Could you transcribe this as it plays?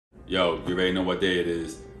Yo, you already know what day it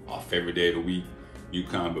is. Our favorite day of the week, New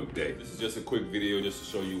Comic Book Day. This is just a quick video just to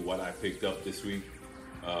show you what I picked up this week.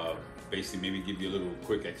 Basically, maybe give you a little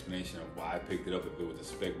quick explanation of why I picked it up, if it was a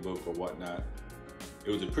spec book or whatnot.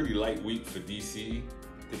 It was a pretty light week for DC.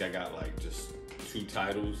 I think I got like just 2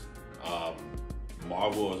 titles.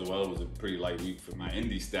 Marvel as well was a pretty light week for my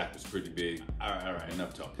indie stack, was pretty big. All right,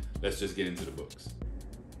 enough talk. Let's just get into the books.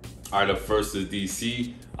 All right, up first is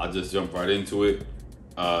DC. I'll just jump right into it.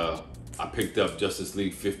 I picked up Justice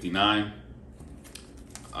League 59.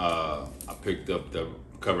 I picked up the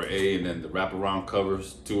cover A and then the wraparound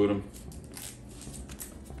covers, 2 of them.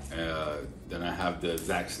 Then I have the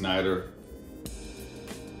Zack Snyder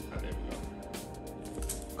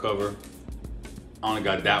cover. I only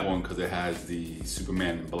got that one because it has the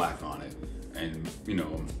Superman in black on it. And, you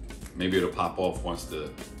know, maybe it'll pop off once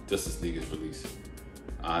the Justice League is released.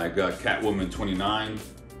 I got Catwoman 29.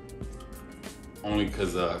 Only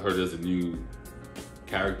because I heard there's a new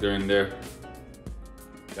character in there.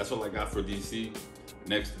 That's all I got for DC.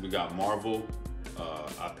 Next, we got Marvel.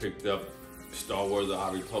 I picked up Star Wars: The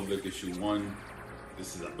High Republic issue 1.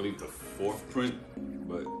 This is, I believe, the 4th print,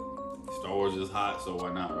 but Star Wars is hot, so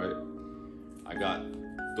why not, right? I got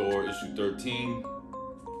Thor issue 13.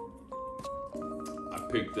 I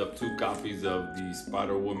picked up 2 copies of the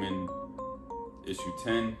Spider-Woman issue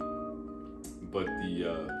 10, but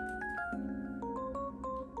the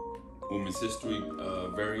Women's History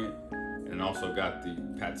variant, and also got the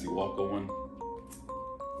Patsy Walker one.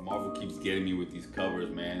 Marvel keeps getting me with these covers,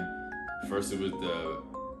 man. First it was the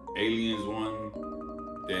Aliens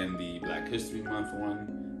one, then the Black History Month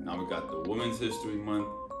one. Now we got the Women's History Month.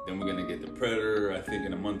 Then we're gonna get the Predator, I think,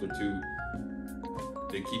 in a month or 2.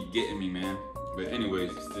 They keep getting me, man. But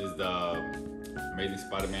anyways, this is the Amazing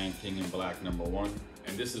Spider-Man King in Black #1.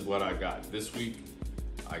 And this is what I got this week.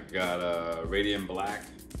 I got Radiant Black.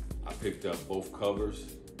 I picked up both covers.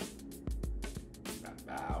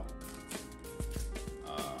 Wow.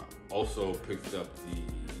 Also picked up the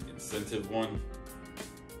Incentive one,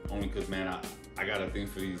 only because, man, I got a thing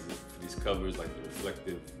for these covers, like the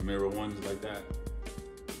reflective mirror ones like that.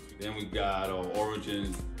 Then we got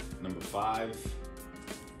Origins #5.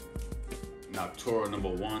 Noctura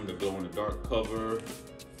 #1, the glow in the dark cover.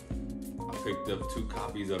 I picked up 2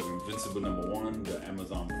 copies of Invincible #1, the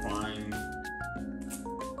Amazon Prime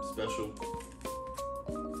special.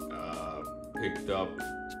 Picked up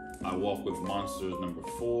I Walk with Monsters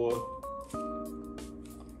 #4.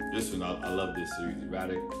 This one, I love this series.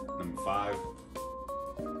 Erratic #5.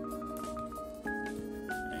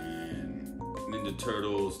 And Ninja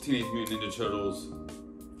Turtles, Teenage Mutant Ninja Turtles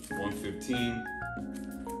 115.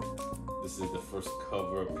 This is the first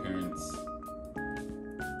cover appearance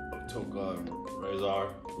of Toka and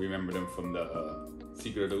Rezar. Remember them from the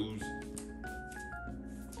Secret of the Ooze.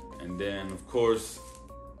 And then, of course,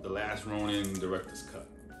 The Last Ronin Director's Cut.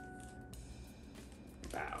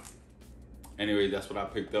 Wow. Anyway, that's what I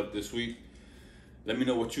picked up this week. Let me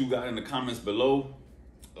know what you got in the comments below.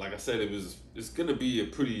 Like I said, it's gonna be a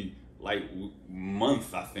pretty light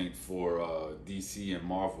month, I think, for DC and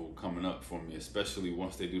Marvel coming up for me, especially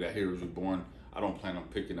once they do that Heroes Reborn. I don't plan on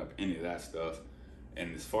picking up any of that stuff.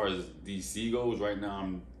 And as far as DC goes, right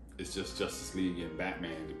now, it's just Justice League and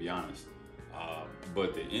Batman, to be honest.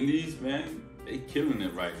 But the indies, man, they killing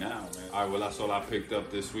it right now, man. All right, well, that's all I picked up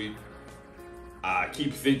this week. I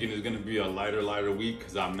keep thinking it's gonna be a lighter week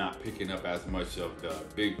because I'm not picking up as much of the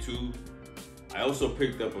big 2. I also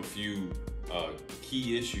picked up a few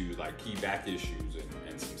key issues, like key back issues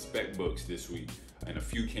and some spec books this week. And a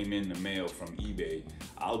few came in the mail from eBay.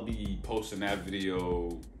 I'll be posting that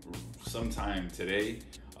video sometime today.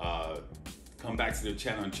 Come back to the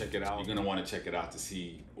channel and check it out. You're gonna wanna check it out to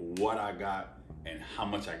see what I got and how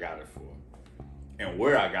much I got it for. And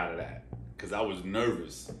where I got it at, because I was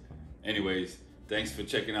nervous. Anyways, thanks for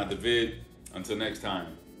checking out the vid. Until next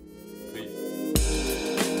time.